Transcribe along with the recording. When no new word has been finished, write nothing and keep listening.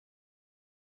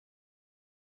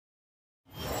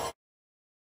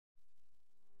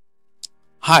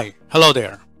Hello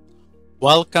there.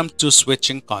 Welcome to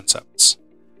Switching Concepts.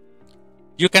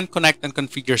 You can connect and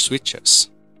configure switches.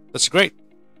 That's great.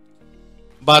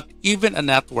 But even a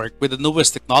network with the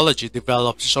newest technology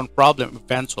develops its own problem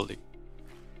eventually.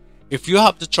 If you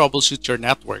have to troubleshoot your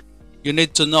network, you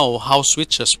need to know how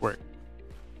switches work.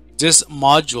 This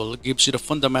module gives you the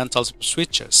fundamentals of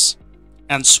switches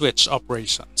and switch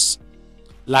operations.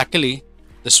 Luckily,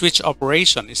 the switch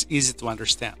operation is easy to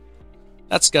understand.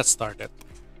 Let's get started.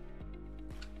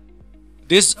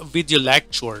 This video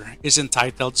lecture is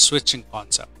entitled Switching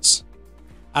Concepts.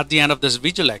 At the end of this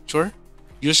video lecture,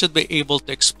 you should be able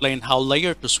to explain how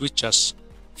layer 2 switches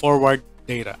forward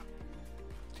data.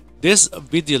 This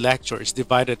video lecture is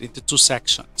divided into two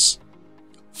sections.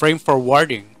 Frame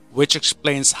forwarding, which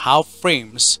explains how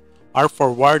frames are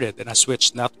forwarded in a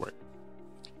switch network.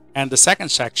 And the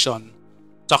second section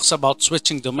talks about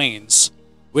switching domains,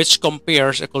 which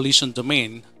compares a collision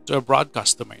domain to a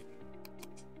broadcast domain.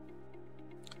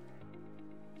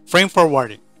 Frame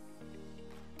forwarding.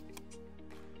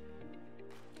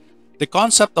 The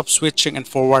concept of switching and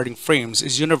forwarding frames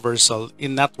is universal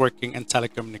in networking and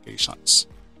telecommunications.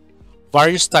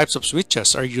 Various types of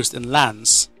switches are used in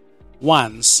LANs,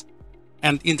 WANs,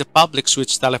 and in the public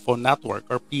switch telephone network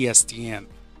or PSTN.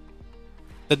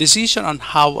 The decision on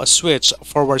how a switch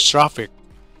forwards traffic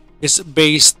is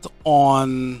based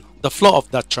on the flow of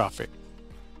that traffic.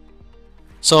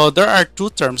 So there are two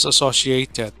terms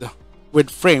associated with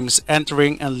frames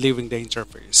entering and leaving the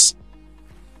interface.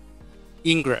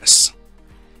 Ingress.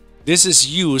 This is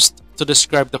used to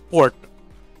describe the port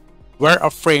where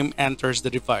a frame enters the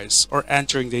device or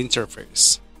entering the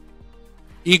interface.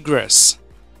 Egress.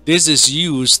 This is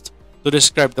used to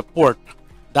describe the port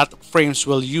that frames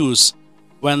will use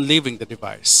when leaving the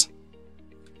device.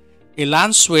 A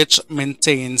LAN switch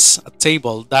maintains a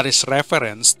table that is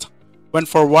referenced when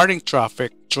forwarding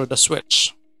traffic through the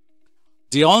switch.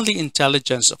 The only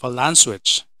intelligence of a LAN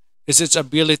switch is its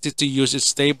ability to use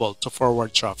its table to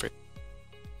forward traffic.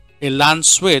 A LAN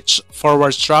switch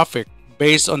forwards traffic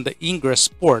based on the ingress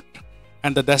port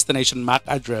and the destination MAC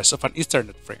address of an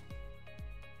Ethernet frame.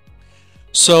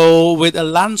 So with a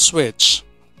LAN switch,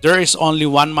 there is only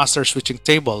one master switching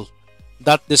table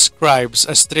that describes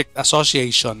a strict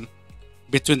association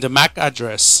between the MAC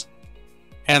address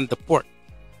and the port.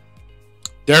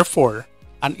 Therefore,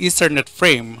 an Ethernet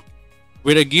frame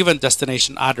with a given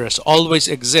destination address always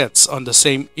exits on the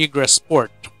same egress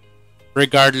port,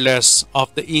 regardless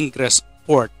of the ingress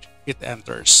port it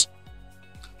enters.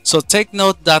 So take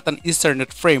note that an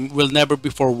Ethernet frame will never be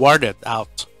forwarded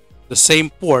out the same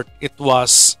port it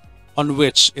was on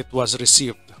which it was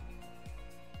received.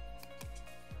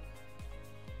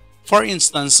 For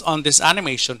instance, on this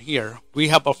animation here, we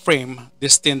have a frame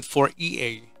destined for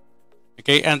EA.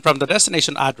 Okay, and from the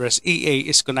destination address, EA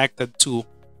is connected to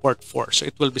port 4, so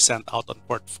it will be sent out on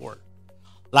port 4.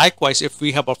 Likewise, if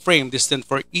we have a frame destined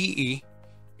for EE,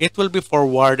 it will be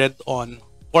forwarded on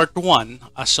port 1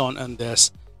 as shown on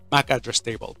this MAC address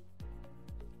table.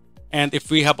 And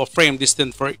if we have a frame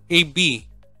destined for AB,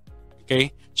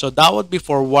 okay, so that would be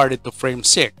forwarded to frame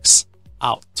 6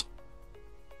 out.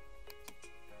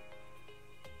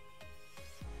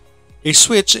 A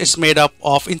switch is made up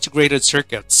of integrated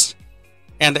circuits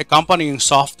and accompanying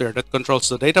software that controls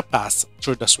the data path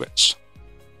through the switch.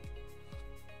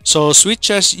 So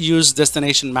switches use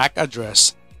destination MAC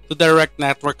address to direct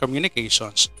network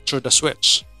communications through the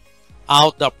switch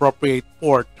out the appropriate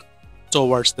port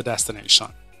towards the destination.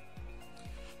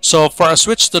 So for a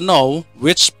switch to know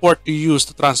which port to use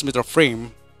to transmit a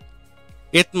frame,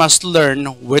 it must learn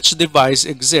which device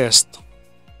exists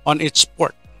on each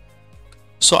port.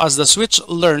 So as the switch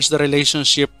learns the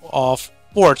relationship of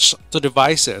ports to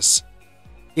devices,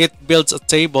 it builds a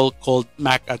table called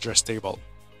MAC address table.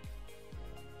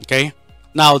 Okay,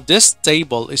 now this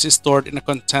table is stored in a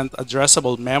content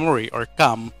addressable memory or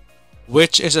CAM,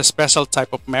 which is a special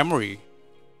type of memory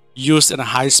used in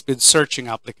high-speed searching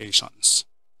applications.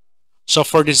 So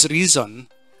for this reason,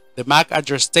 the MAC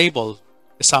address table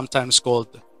is sometimes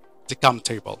called the CAM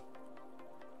table.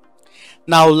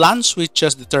 Now, LAN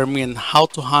switches determine how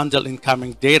to handle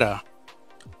incoming data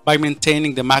by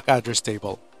maintaining the MAC address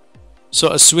table.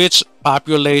 So a switch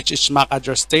populates its MAC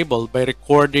address table by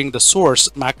recording the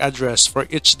source MAC address for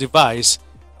each device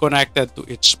connected to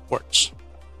each port.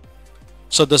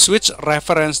 So the switch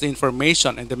references the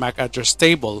information in the MAC address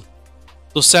table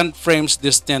to send frames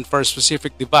destined for a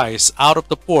specific device out of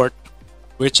the port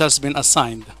which has been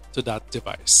assigned to that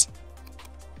device.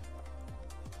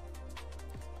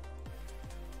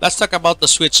 Let's talk about the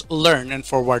switch learn and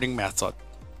forwarding method.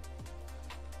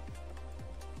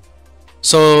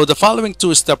 So the following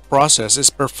two-step process is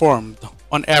performed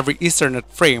on every Ethernet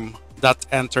frame that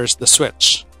enters the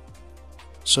switch.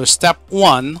 So step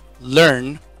 1,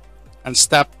 learn, and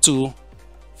step 2,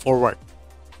 forward.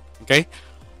 Okay,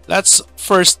 let's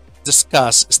first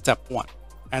discuss step 1,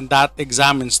 and that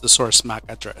examines the source MAC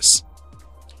address.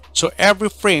 So every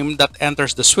frame that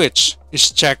enters the switch is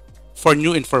checked for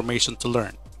new information to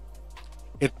learn.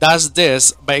 It does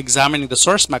this by examining the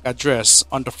source MAC address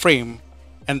on the frame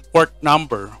and port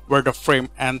number where the frame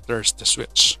enters the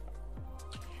switch.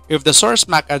 If the source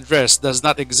MAC address does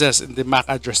not exist in the MAC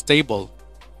address table,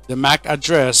 the MAC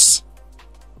address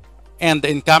and the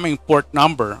incoming port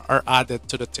number are added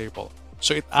to the table.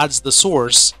 So it adds the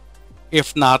source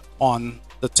if not on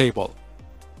the table.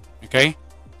 Okay.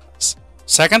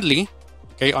 Secondly,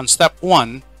 okay, on step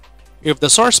 1, if the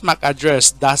source MAC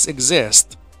address does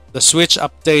exist, the switch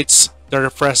updates the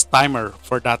refresh timer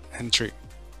for that entry.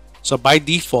 So by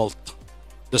default,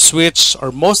 the switch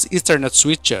or most Ethernet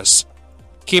switches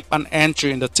keep an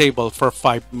entry in the table for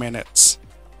 5 minutes.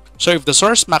 So if the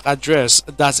source MAC address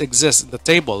does exist in the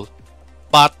table,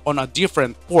 but on a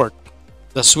different port,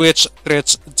 the switch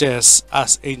treats this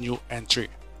as a new entry.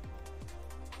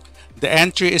 The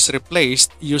entry is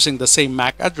replaced using the same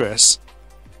MAC address,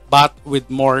 but with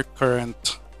more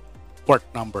current port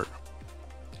number.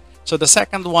 So the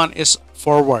second one is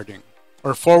forwarding,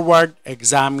 or forward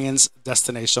examines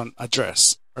destination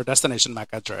address or destination MAC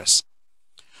address.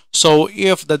 So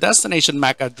if the destination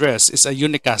MAC address is a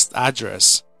unicast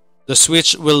address, the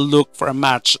switch will look for a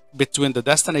match between the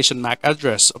destination MAC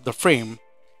address of the frame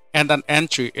and an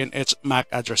entry in its MAC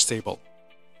address table.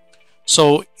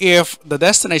 So if the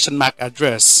destination MAC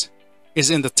address is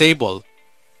in the table,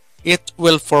 it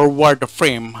will forward the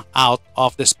frame out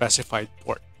of the specified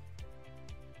port.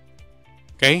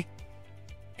 Okay?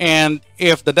 And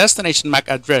if the destination MAC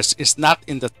address is not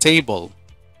in the table,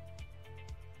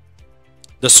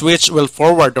 the switch will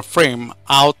forward the frame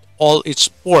out all its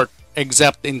port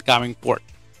except the incoming port.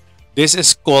 This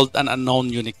is called an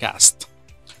unknown unicast.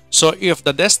 So if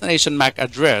the destination MAC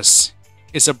address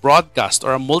is a broadcast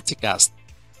or a multicast,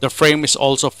 the frame is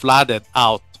also flooded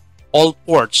out all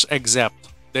ports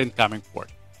except the incoming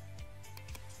port.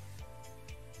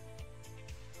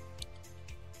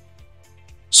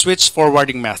 Switch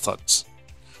forwarding methods.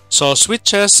 So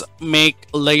switches make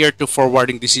layer 2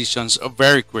 forwarding decisions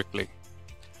very quickly.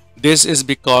 This is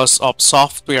because of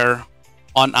software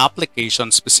on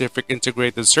application-specific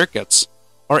integrated circuits,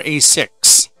 or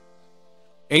ASICs.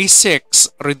 ASICs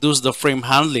reduce the frame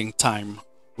handling time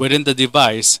within the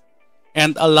device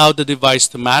and allow the device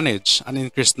to manage an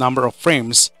increased number of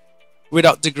frames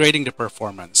without degrading the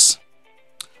performance.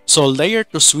 So layer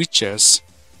 2 switches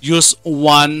use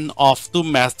one of two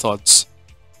methods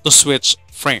to switch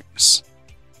frames.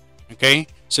 Okay,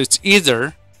 so it's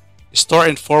either store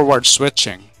and forward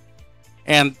switching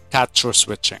and cut-through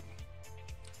switching.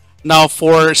 Now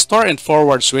for store and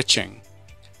forward switching,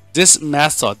 this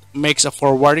method makes a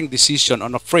forwarding decision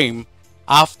on a frame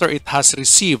after it has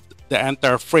received the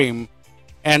entire frame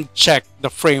and check the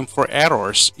frame for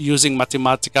errors using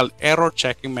mathematical error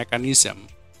checking mechanism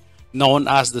known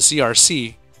as the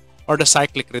CRC, or the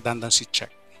cyclic redundancy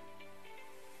check.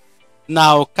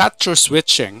 Now, cut-through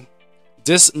switching,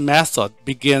 this method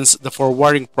begins the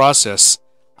forwarding process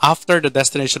after the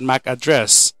destination MAC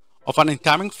address of an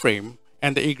incoming frame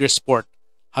and the egress port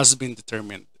has been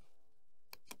determined.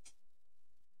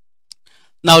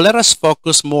 Now let us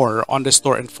focus more on the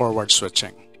store and forward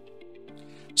switching.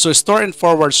 So store and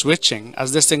forward switching,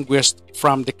 as distinguished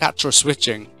from the cut-through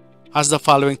switching, has the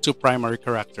following two primary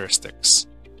characteristics.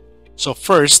 So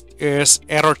first is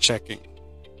error checking.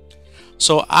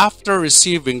 So after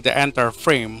receiving the entire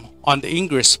frame on the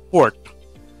ingress port,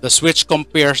 the switch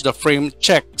compares the frame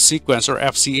check sequence or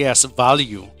FCS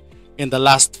value in the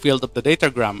last field of the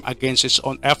datagram against its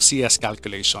own FCS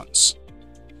calculations.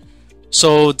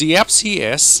 So the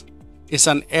FCS is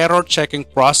an error checking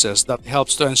process that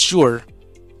helps to ensure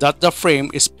that the frame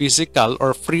is physical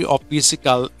or free of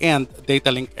physical and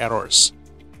data link errors.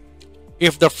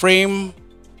 If the frame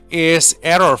is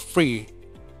error-free,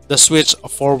 the switch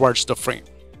forwards the frame.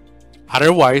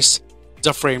 Otherwise,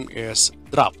 the frame is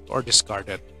dropped or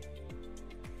discarded.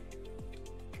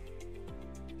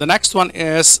 The next one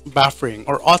is buffering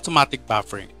or automatic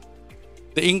buffering.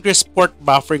 The ingress port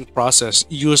buffering process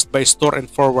used by store and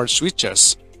forward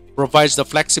switches provides the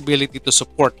flexibility to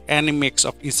support any mix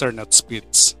of Ethernet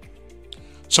speeds.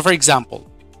 So for example,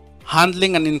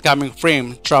 handling an incoming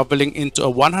frame traveling into a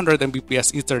 100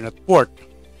 Mbps Ethernet port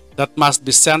that must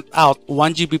be sent out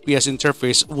 1 Gbps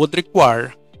interface would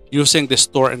require using the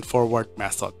store and forward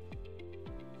method.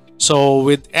 So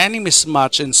with any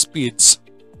mismatch in speeds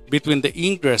between the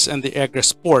ingress and the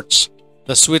egress ports,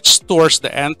 the switch stores the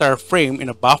entire frame in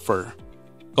a buffer,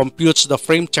 computes the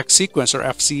frame check sequence or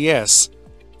FCS,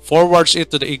 forwards it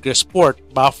to the egress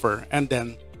port buffer, and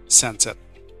then sends it.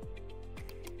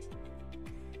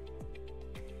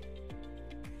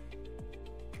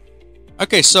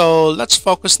 Okay, so let's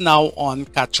focus now on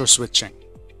cut-through switching.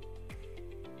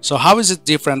 So how is it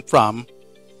different from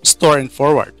store and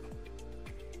forward?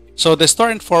 So the store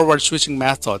and forward switching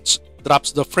methods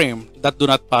drops the frame that do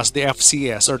not pass the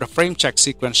FCS or the frame check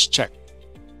sequence check.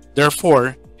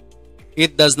 Therefore,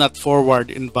 it does not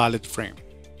forward invalid frame.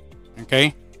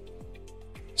 Okay?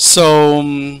 So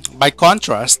by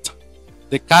contrast,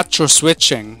 the cut-through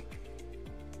switching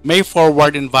may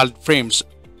forward invalid frames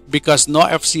because no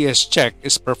FCS check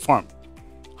is performed.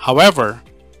 However,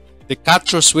 the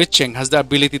cut-through switching has the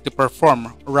ability to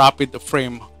perform rapid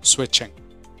frame switching.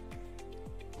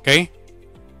 Okay?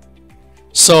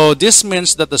 So this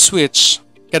means that the switch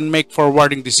can make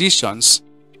forwarding decisions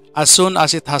as soon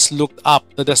as it has looked up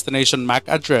the destination MAC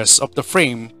address of the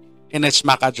frame in its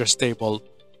MAC address table,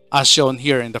 as shown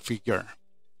here in the figure.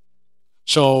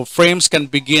 So frames can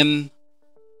begin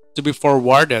to be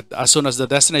forwarded as soon as the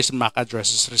destination MAC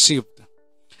address is received.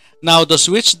 Now, the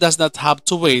switch does not have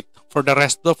to wait for the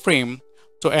rest of the frame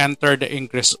to enter the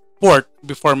ingress port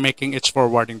before making its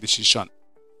forwarding decision.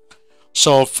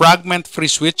 So fragment-free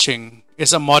switching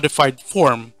is a modified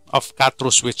form of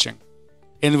cut-through switching,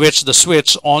 in which the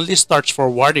switch only starts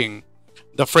forwarding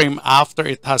the frame after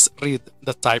it has read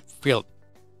the type field.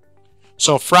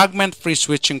 So fragment-free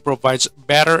switching provides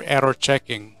better error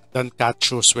checking than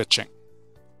cut-through switching,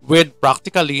 with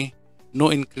practically no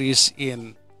increase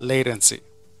in latency.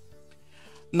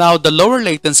 Now, the lower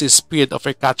latency speed of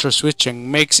a cut-through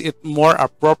switching makes it more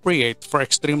appropriate for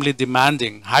extremely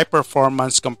demanding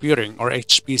high-performance computing or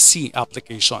HPC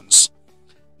applications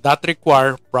that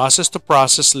require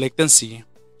process-to-process latency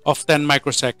of 10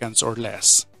 microseconds or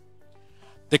less.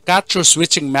 The cut-through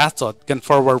switching method can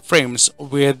forward frames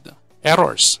with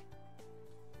errors.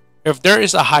 If there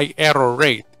is a high error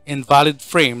rate, invalid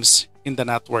frames in the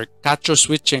network, cut-through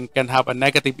switching can have a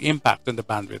negative impact on the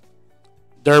bandwidth,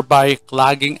 thereby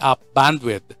clogging up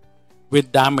bandwidth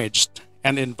with damaged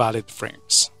and invalid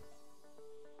frames.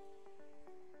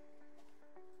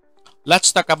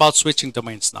 Let's talk about switching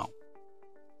domains now.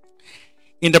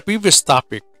 In the previous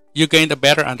topic, you gained a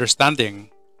better understanding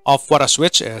of what a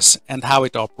switch is and how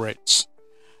it operates.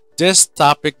 This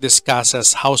topic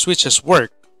discusses how switches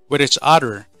work with each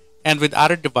other and with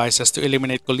other devices to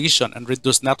eliminate collision and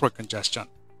reduce network congestion.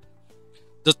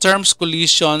 The terms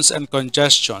collisions and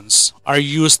congestions are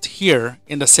used here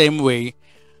in the same way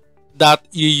that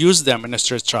you use them in a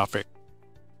street traffic.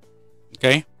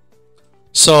 Okay?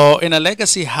 So in a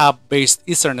legacy hub-based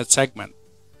Ethernet segment,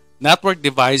 network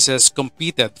devices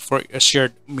competed for a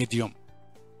shared medium.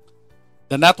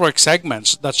 The network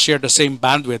segments that share the same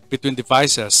bandwidth between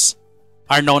devices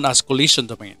are known as collision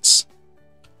domains.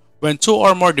 When two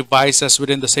or more devices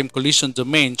within the same collision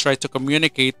domain try to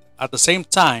communicate at the same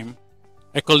time,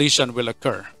 a collision will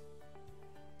occur.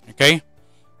 Okay?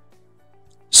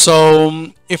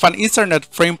 So, if an Ethernet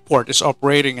frame port is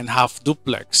operating in half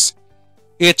duplex,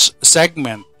 each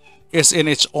segment is in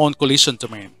its own collision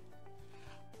domain.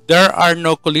 There are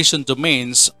no collision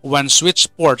domains when switch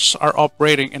ports are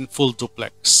operating in full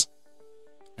duplex.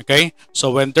 Okay?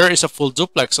 So, when there is a full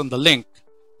duplex on the link,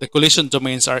 the collision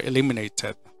domains are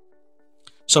eliminated.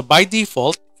 So, by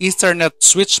default, Ethernet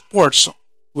switch ports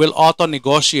will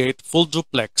auto-negotiate full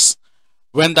duplex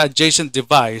when the adjacent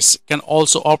device can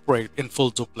also operate in full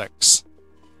duplex.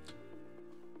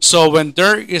 So when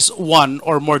there is one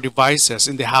or more devices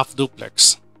in the half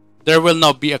duplex, there will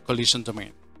now be a collision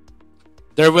domain.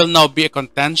 There will now be a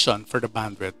contention for the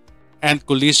bandwidth, and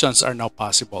collisions are now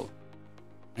possible.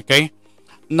 Okay?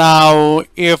 Now,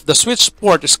 if the switch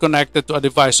port is connected to a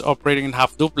device operating in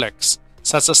half duplex,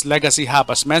 such as legacy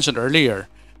hub as mentioned earlier,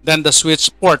 then the switch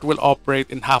port will operate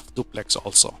in half duplex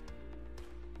also.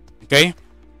 Okay?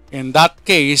 In that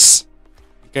case,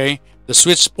 okay, the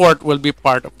switch port will be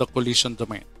part of the collision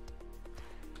domain.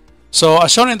 So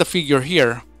as shown in the figure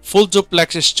here, full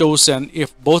duplex is chosen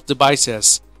if both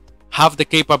devices have the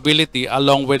capability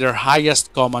along with their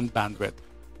highest common bandwidth.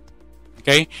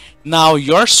 Okay? Now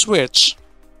your switch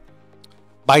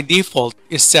by default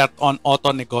is set on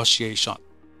auto negotiation.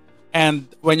 And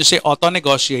when you say auto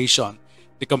negotiation,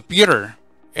 the computer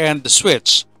and the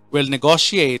switch will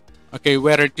negotiate, okay,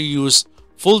 whether to use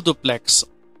full duplex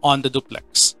on the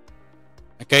duplex.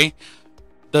 Okay?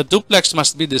 The duplex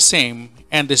must be the same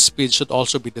and the speed should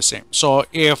also be the same. So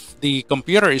if the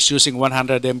computer is using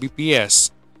 100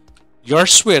 Mbps your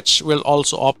switch will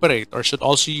also operate or should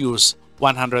also use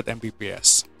 100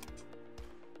 Mbps.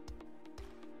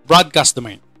 Broadcast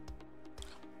domain.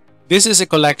 This is a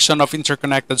collection of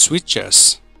interconnected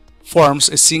switches, forms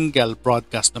a single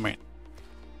broadcast domain.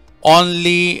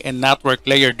 Only a network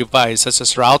layer device such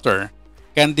as router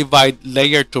can divide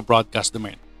layer 2 broadcast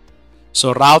domain.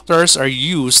 So routers are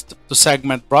used to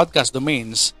segment broadcast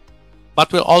domains,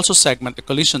 but will also segment the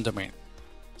collision domain.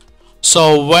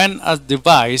 So when a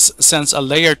device sends a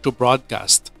layer 2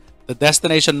 broadcast, the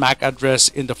destination MAC address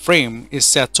in the frame is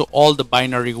set to all the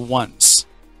binary ones.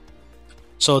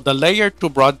 So the layer 2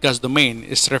 broadcast domain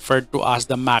is referred to as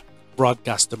the MAC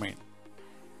broadcast domain.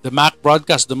 The MAC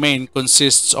broadcast domain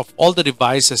consists of all the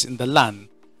devices in the LAN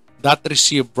that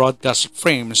receive broadcast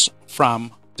frames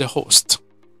from the host.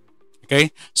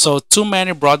 Okay, so too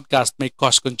many broadcasts may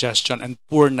cause congestion and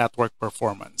poor network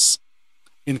performance.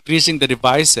 Increasing the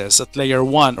devices at layer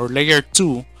 1 or layer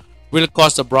 2 will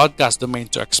cause the broadcast domain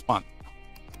to expand.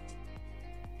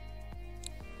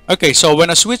 Okay, so when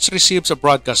a switch receives a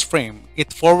broadcast frame,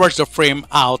 it forwards the frame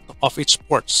out of its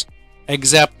ports,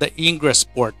 except the ingress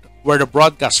port where the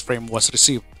broadcast frame was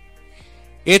received.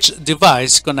 Each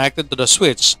device connected to the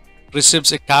switch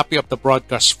receives a copy of the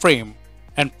broadcast frame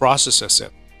and processes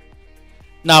it.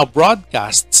 Now,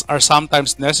 broadcasts are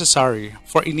sometimes necessary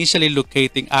for initially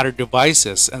locating other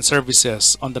devices and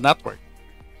services on the network,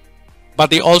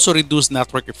 but they also reduce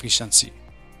network efficiency.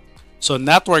 So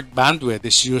network bandwidth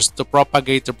is used to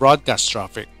propagate the broadcast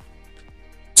traffic.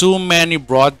 Too many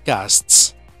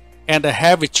broadcasts and a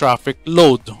heavy traffic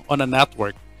load on a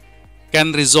network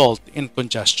can result in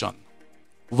congestion,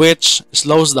 which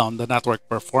slows down the network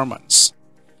performance.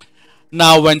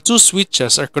 Now, when two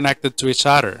switches are connected to each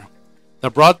other, the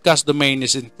broadcast domain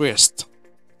is increased,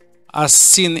 as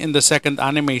seen in the second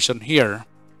animation here,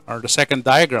 or the second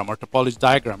diagram or topology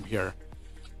diagram here.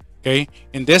 Okay,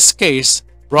 in this case,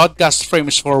 broadcast frame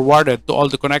is forwarded to all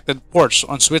the connected ports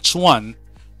on switch 1.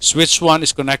 Switch 1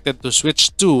 is connected to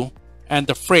switch 2, and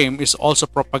the frame is also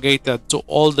propagated to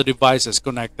all the devices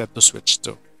connected to switch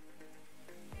 2.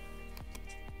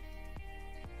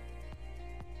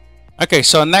 Okay,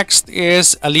 so next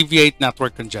is alleviate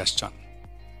network congestion.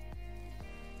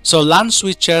 So LAN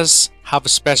switches have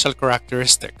special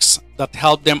characteristics that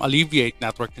help them alleviate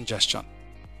network congestion.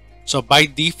 So by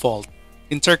default,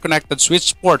 interconnected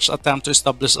switch ports attempt to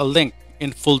establish a link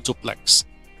in full duplex,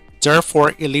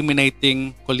 therefore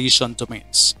eliminating collision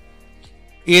domains.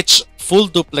 Each full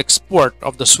duplex port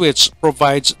of the switch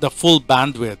provides the full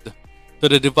bandwidth to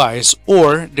the device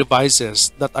or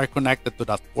devices that are connected to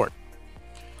that port.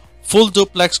 Full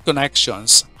duplex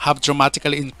connections have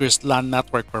dramatically increased LAN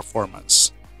network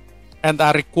performance and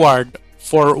are required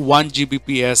for 1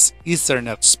 Gbps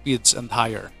Ethernet speeds and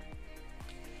higher.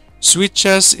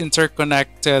 Switches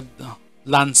interconnected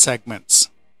LAN segments.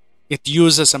 It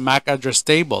uses a MAC address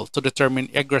table to determine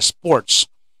egress ports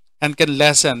and can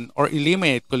lessen or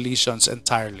eliminate collisions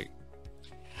entirely.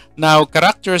 Now,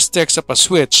 characteristics of a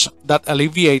switch that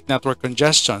alleviate network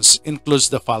congestions includes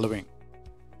the following.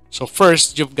 So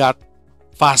first, you've got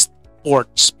fast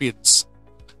port speeds.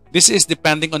 This is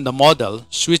depending on the model.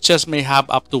 Switches may have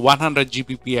up to 100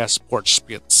 Gbps port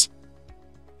speeds.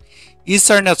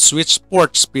 Ethernet switch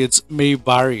port speeds may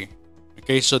vary.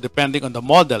 Okay, so depending on the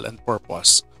model and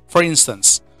purpose. For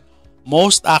instance,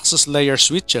 most access layer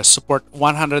switches support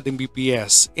 100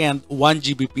 Mbps and 1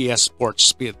 Gbps port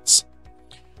speeds.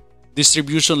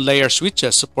 Distribution layer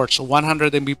switches supports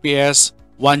 100 Mbps,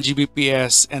 1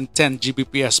 Gbps, and 10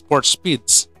 Gbps port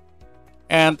speeds.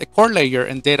 And a core layer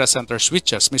and data center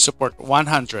switches may support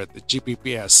 100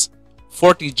 Gbps,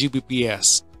 40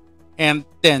 Gbps, and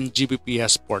 10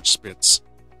 Gbps port speeds.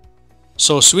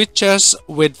 So switches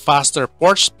with faster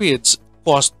port speeds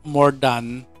cost more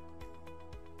than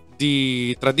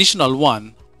the traditional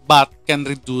one, but can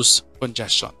reduce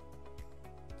congestion.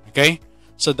 Okay,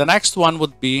 so the next one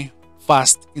would be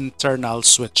fast internal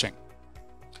switching.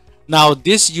 Now,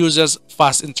 this uses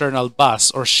fast internal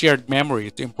bus or shared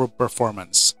memory to improve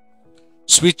performance.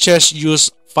 Switches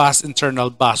use fast internal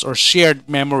bus or shared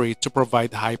memory to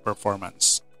provide high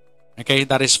performance. Okay,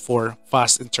 that is for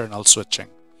fast internal switching.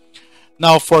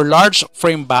 Now, for large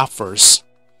frame buffers,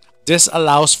 this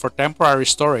allows for temporary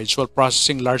storage while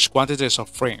processing large quantities of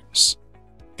frames.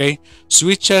 Okay,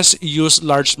 switches use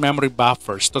large memory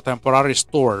buffers to temporarily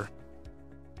store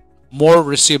more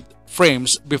received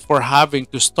frames before having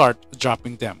to start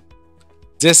dropping them.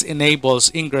 This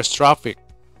enables ingress traffic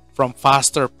from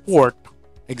faster port,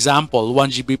 example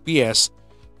 1 Gbps,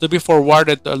 to be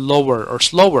forwarded to a lower or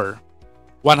slower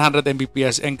 100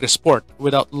 Mbps ingress port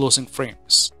without losing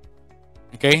frames.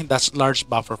 Okay, that's large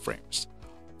buffer frames.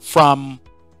 from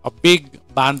a big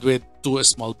bandwidth to a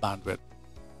small bandwidth.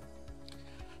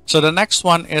 So the next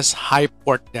one is high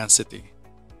port density.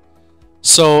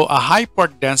 So a high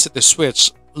port density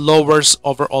switch lowers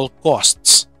overall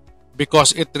costs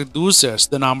because it reduces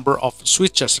the number of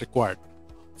switches required.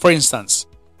 For instance,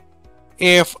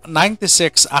 if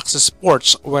 96 access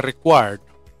ports were required,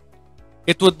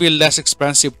 it would be less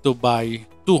expensive to buy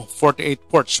two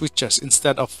 48-port switches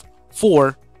instead of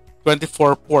four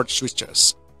 24-port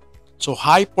switches. So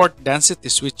high port density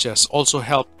switches also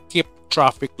help keep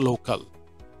traffic local,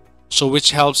 so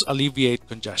which helps alleviate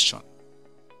congestion.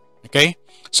 Okay,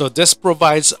 so this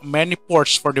provides many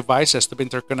ports for devices to be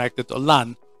interconnected to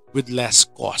LAN with less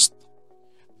cost.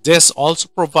 This also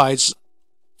provides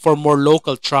for more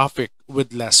local traffic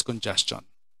with less congestion.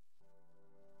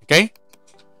 Okay,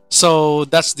 so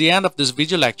that's the end of this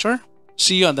video lecture.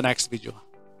 See you on the next video.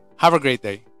 Have a great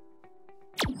day.